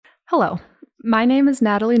Hello, my name is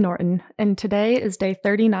Natalie Norton, and today is day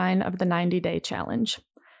 39 of the 90-day challenge.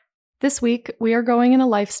 This week, we are going in a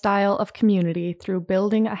lifestyle of community through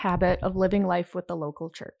building a habit of living life with the local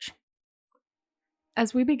church.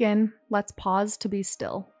 As we begin, let's pause to be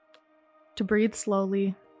still, to breathe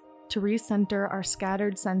slowly, to recenter our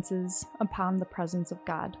scattered senses upon the presence of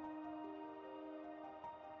God.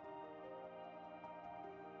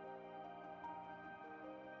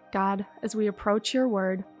 God, as we approach your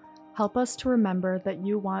word, help us to remember that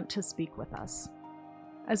you want to speak with us.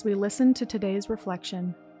 As we listen to today's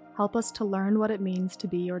reflection, help us to learn what it means to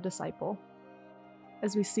be your disciple.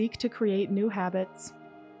 As we seek to create new habits,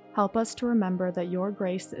 help us to remember that your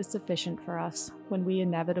grace is sufficient for us when we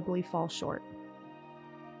inevitably fall short.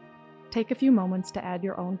 Take a few moments to add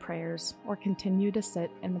your own prayers or continue to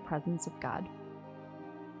sit in the presence of God.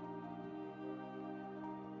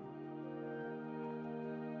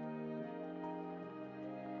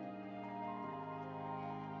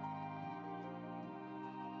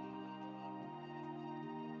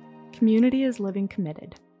 Community is living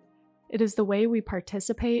committed. It is the way we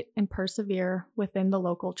participate and persevere within the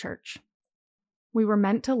local church. We were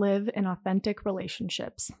meant to live in authentic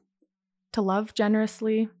relationships, to love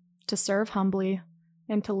generously, to serve humbly,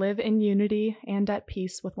 and to live in unity and at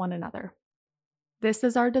peace with one another. This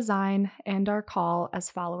is our design and our call as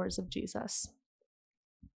followers of Jesus.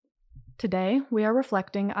 Today, we are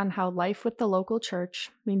reflecting on how life with the local church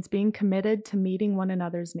means being committed to meeting one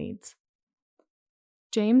another's needs.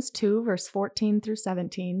 James 2, verse 14 through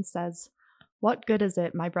 17 says, "What good is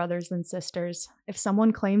it, my brothers and sisters, if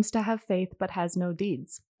someone claims to have faith but has no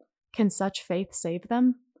deeds? Can such faith save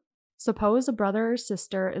them? Suppose a brother or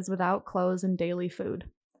sister is without clothes and daily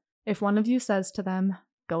food. If one of you says to them,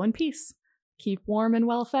 'Go in peace, keep warm and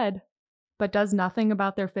well fed,' but does nothing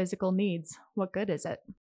about their physical needs, what good is it?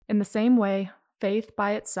 In the same way, faith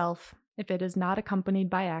by itself, if it is not accompanied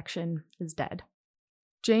by action, is dead."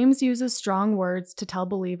 James uses strong words to tell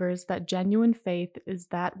believers that genuine faith is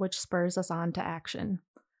that which spurs us on to action,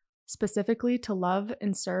 specifically to love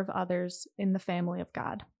and serve others in the family of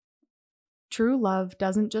God. True love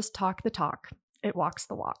doesn't just talk the talk, it walks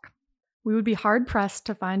the walk. We would be hard-pressed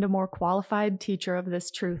to find a more qualified teacher of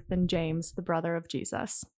this truth than James, the brother of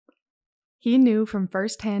Jesus. He knew from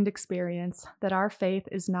first-hand experience that our faith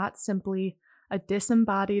is not simply a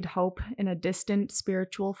disembodied hope in a distant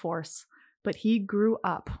spiritual force, but he grew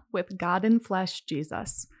up with God in flesh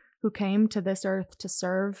Jesus, who came to this earth to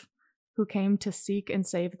serve, who came to seek and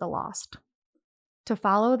save the lost. To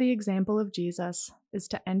follow the example of Jesus is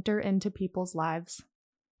to enter into people's lives,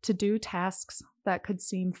 to do tasks that could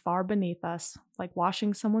seem far beneath us, like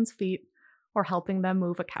washing someone's feet or helping them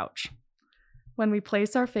move a couch. When we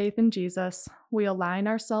place our faith in Jesus, we align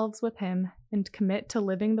ourselves with him and commit to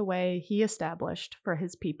living the way he established for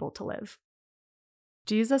his people to live.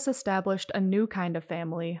 Jesus established a new kind of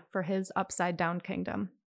family for his upside-down kingdom.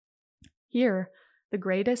 Here, the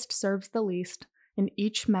greatest serves the least, and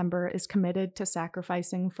each member is committed to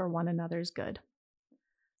sacrificing for one another's good.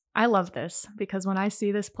 I love this because when I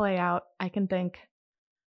see this play out, I can think,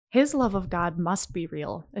 his love of God must be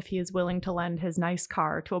real if he is willing to lend his nice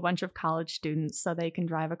car to a bunch of college students so they can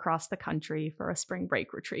drive across the country for a spring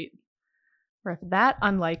break retreat. Or if that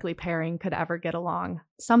unlikely pairing could ever get along,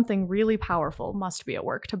 something really powerful must be at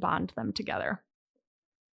work to bond them together.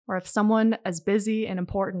 Or if someone as busy and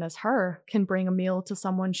important as her can bring a meal to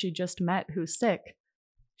someone she just met who's sick,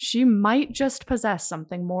 she might just possess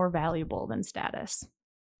something more valuable than status.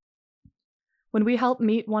 When we help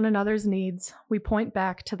meet one another's needs, we point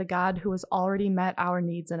back to the God who has already met our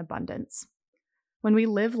needs in abundance. When we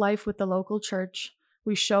live life with the local church,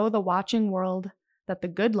 we show the watching world that the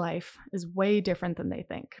good life is way different than they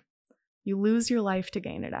think. You lose your life to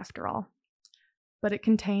gain it, after all. But it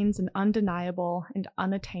contains an undeniable and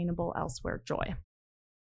unattainable elsewhere joy.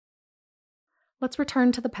 Let's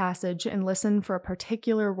return to the passage and listen for a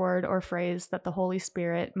particular word or phrase that the Holy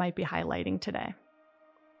Spirit might be highlighting today.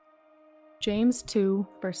 James 2,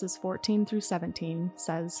 verses 14 through 17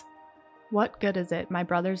 says, "What good is it, my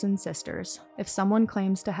brothers and sisters, if someone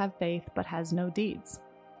claims to have faith but has no deeds?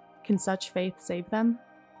 Can such faith save them?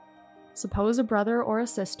 Suppose a brother or a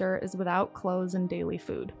sister is without clothes and daily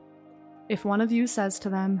food. If one of you says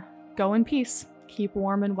to them, 'Go in peace, keep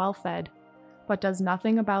warm and well fed,' but does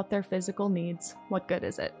nothing about their physical needs, what good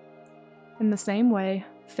is it? In the same way,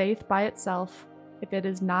 faith by itself, if it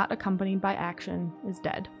is not accompanied by action, is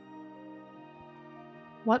dead."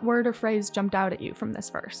 What word or phrase jumped out at you from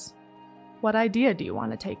this verse? What idea do you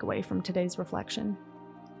want to take away from today's reflection?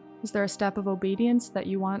 Is there a step of obedience that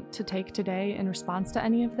you want to take today in response to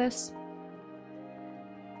any of this?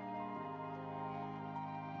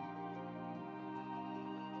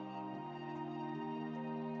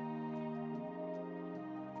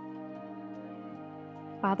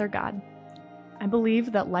 Father God, I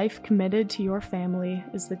believe that life committed to your family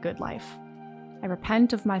is the good life. I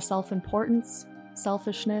repent of my self-importance,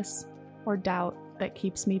 selfishness, or doubt that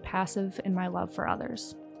keeps me passive in my love for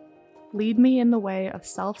others. Lead me in the way of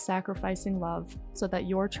self-sacrificing love so that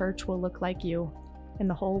your church will look like you and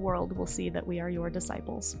the whole world will see that we are your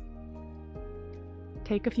disciples.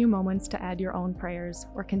 Take a few moments to add your own prayers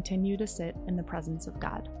or continue to sit in the presence of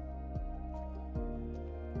God.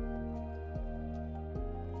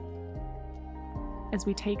 As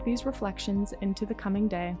we take these reflections into the coming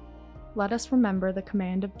day, let us remember the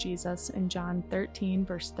command of Jesus in John 13,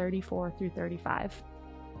 verse 34 through 35.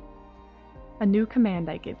 A new command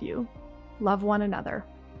I give you, love one another.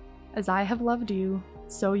 As I have loved you,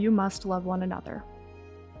 so you must love one another.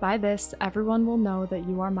 By this, everyone will know that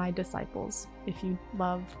you are my disciples, if you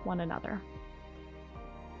love one another.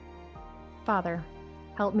 Father,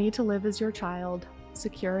 help me to live as your child,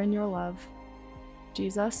 secure in your love.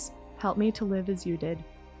 Jesus, help me to live as you did,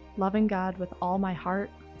 loving God with all my heart,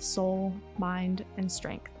 soul, mind, and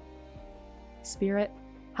strength. Spirit,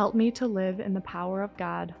 help me to live in the power of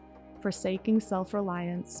God, forsaking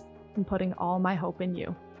self-reliance and putting all my hope in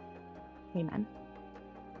you. Amen.